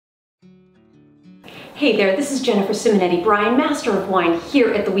Hey there, this is Jennifer Simonetti-Bryan, Master of Wine,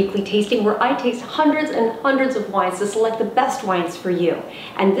 here at the Weekly Tasting, where I taste hundreds and hundreds of wines to select the best wines for you.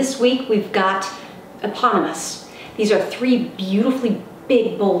 And this week we've got Eponymous. These are three beautifully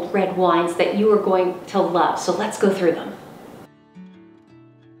big, bold red wines that you are going to love. So let's go through them.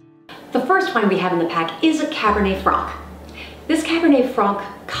 The first wine we have in the pack is a Cabernet Franc. This Cabernet Franc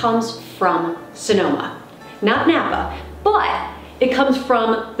comes from Sonoma, not Napa, but it comes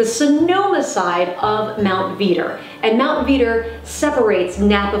from the Sonoma side of Mount Veeder. And Mount Veeder separates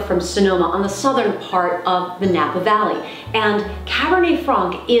Napa from Sonoma on the southern part of the Napa Valley. And Cabernet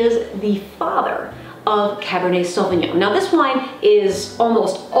Franc is the father of Cabernet Sauvignon. Now this wine is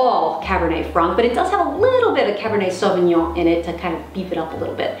almost all Cabernet Franc, but it does have a little bit of Cabernet Sauvignon in it to kind of beef it up a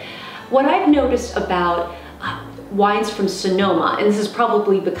little bit. What I've noticed about wines from Sonoma, and this is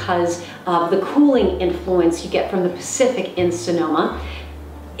probably because of the cooling influence you get from the Pacific in Sonoma,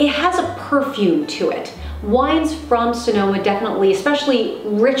 it has a perfume to it. Wines from Sonoma definitely, especially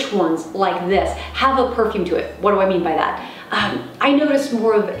rich ones like this, have a perfume to it. What do I mean by that? I noticed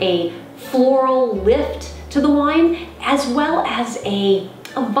more of a floral lift to the wine, as well as a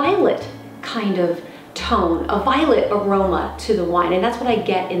violet kind of tone, a violet aroma to the wine, and that's what I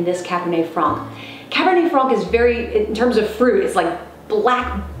get in this Cabernet Franc. Cabernet Franc is very, in terms of fruit, it's like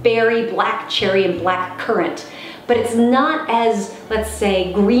blackberry, black cherry, and black currant. But it's not as, let's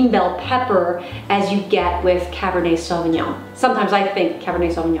say, green bell pepper as you get with Cabernet Sauvignon. Sometimes I think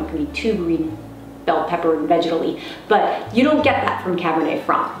Cabernet Sauvignon can be too green bell pepper and vegetally, but you don't get that from Cabernet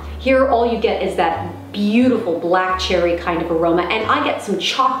Franc. Here, all you get is that beautiful black cherry kind of aroma, and I get some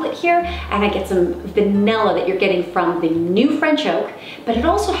chocolate here, and I get some vanilla that you're getting from the new French oak, but it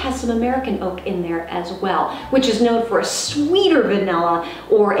also has some American oak in there as well, which is known for a sweeter vanilla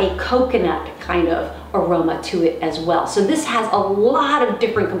or a coconut kind of aroma to it as well. So this has a lot of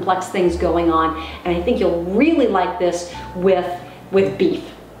different complex things going on, and I think you'll really like this with beef,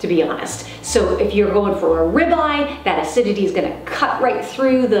 to be honest. So if you're going for a ribeye, that acidity is gonna cut right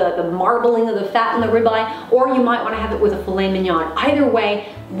through the marbling of the fat in the ribeye, or you might wanna have it with a filet mignon. Either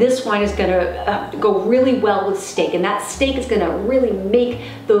way, this wine is gonna go really well with steak, and that steak is gonna really make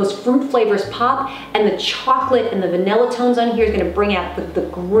those fruit flavors pop, and the chocolate and the vanilla tones on here is gonna bring out the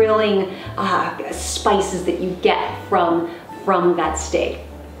grilling spices that you get from that steak.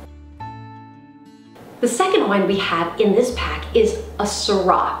 The second wine we have in this pack is a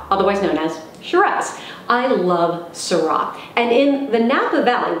Syrah, otherwise known as Shiraz. I love Syrah. And in the Napa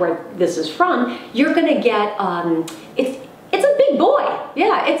Valley, where this is from, you're gonna get, it's a big boy.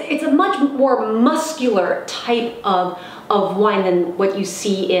 Yeah, it's a much more muscular type of wine than what you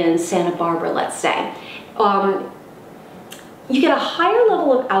see in Santa Barbara, let's say. You get a higher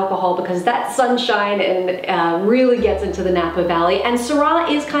level of alcohol because that sunshine and really gets into the Napa Valley, and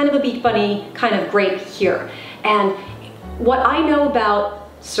Syrah is kind of a beach bunny kind of grape here. And what I know about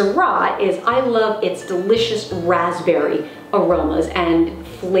Syrah is I love its delicious raspberry aromas and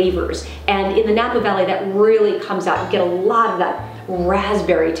flavors, and in the Napa Valley that really comes out. You get a lot of that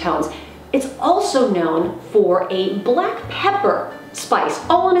raspberry tones. It's also known for a black pepper spice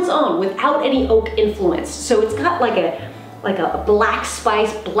all on its own without any oak influence. So it's got like a black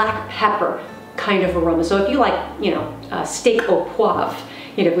spice, black pepper kind of aroma. So if you like, you know, steak au poivre,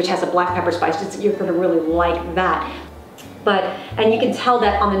 you know, which has a black pepper spice, you're gonna really like that. And you can tell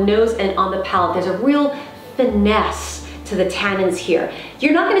that on the nose and on the palate, there's a real finesse to the tannins here.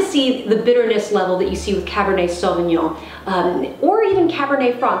 You're not gonna see the bitterness level that you see with Cabernet Sauvignon, or even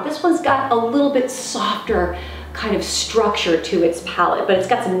Cabernet Franc. This one's got a little bit softer kind of structure to its palate, but it's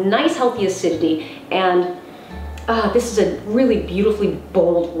got some nice healthy acidity, and this is a really beautifully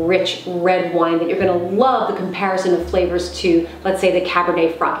bold, rich red wine that you're gonna love the comparison of flavors to, let's say, the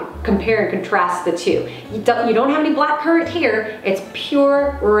Cabernet Franc. Compare and contrast the two. You don't have any black currant here, it's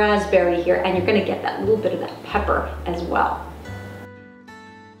pure raspberry here, and you're gonna get that little bit of that pepper as well.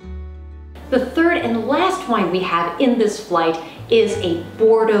 The third and last wine we have in this flight is a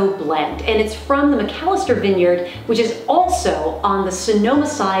Bordeaux blend, and it's from the MacAllister Vineyard, which is also on the Sonoma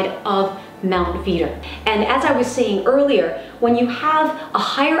side of Mount Veeder. And as I was saying earlier, when you have a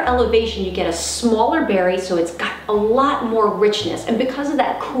higher elevation, you get a smaller berry, so it's got a lot more richness. And because of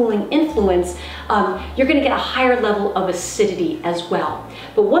that cooling influence, you're gonna get a higher level of acidity as well.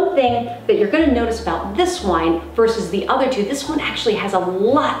 But one thing that you're gonna notice about this wine versus the other two, this one actually has a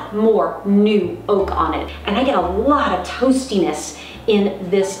lot more new oak on it. And I get a lot of toastiness in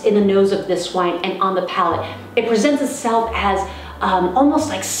the nose of this wine and on the palate. It presents itself as almost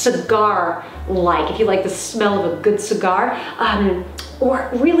like cigar-like, if you like the smell of a good cigar, or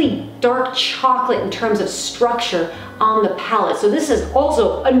really dark chocolate in terms of structure on the palate. So this is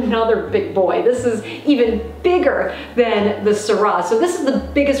also another big boy. This is even bigger than the Syrah. So this is the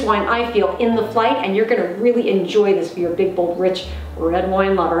biggest wine I feel in the flight, and you're gonna really enjoy this if you're a big, bold, rich red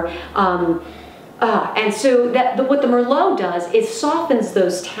wine lover. And so what the Merlot does is softens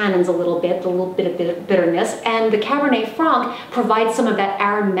those tannins a little bit of bitterness, and the Cabernet Franc provides some of that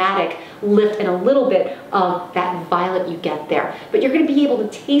aromatic lift and a little bit of that violet you get there. But you're going to be able to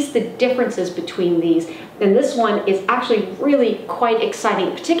taste the differences between these, and this one is actually really quite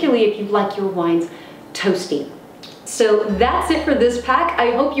exciting, particularly if you like your wines toasty. So that's it for this pack.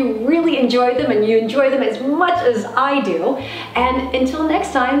 I hope you really enjoyed them and you enjoy them as much as I do. And until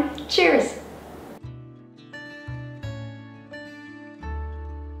next time, cheers.